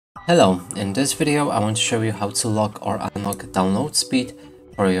Hello, in this video I want to show you how to lock or unlock download speed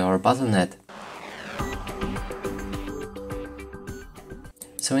for your Battle.net.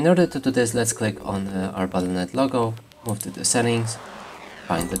 So in order to do this, let's click on our Battle.net logo, move to the settings,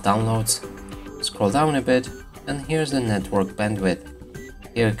 find the downloads, scroll down a bit, and here's the network bandwidth.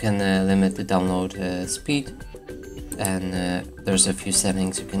 Here you can limit the download speed, and there's a few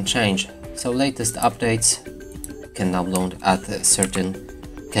settings you can change. So latest updates can download at a certain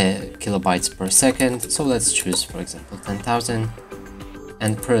kilobytes per second, so let's choose for example 10,000,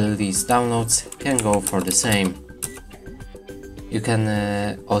 and pre-release downloads can go for the same. You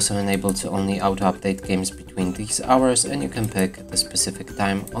can also enable to only auto-update games between these hours, and you can pick the specific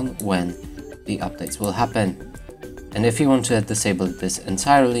time on when the updates will happen. And if you want to disable this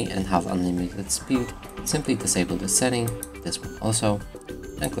entirely and have unlimited speed, simply disable the setting, this one also,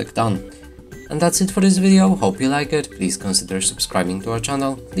 and click done. And that's it for this video. Hope you like it. Please consider subscribing to our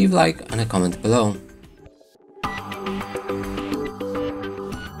channel, leave a like and a comment below.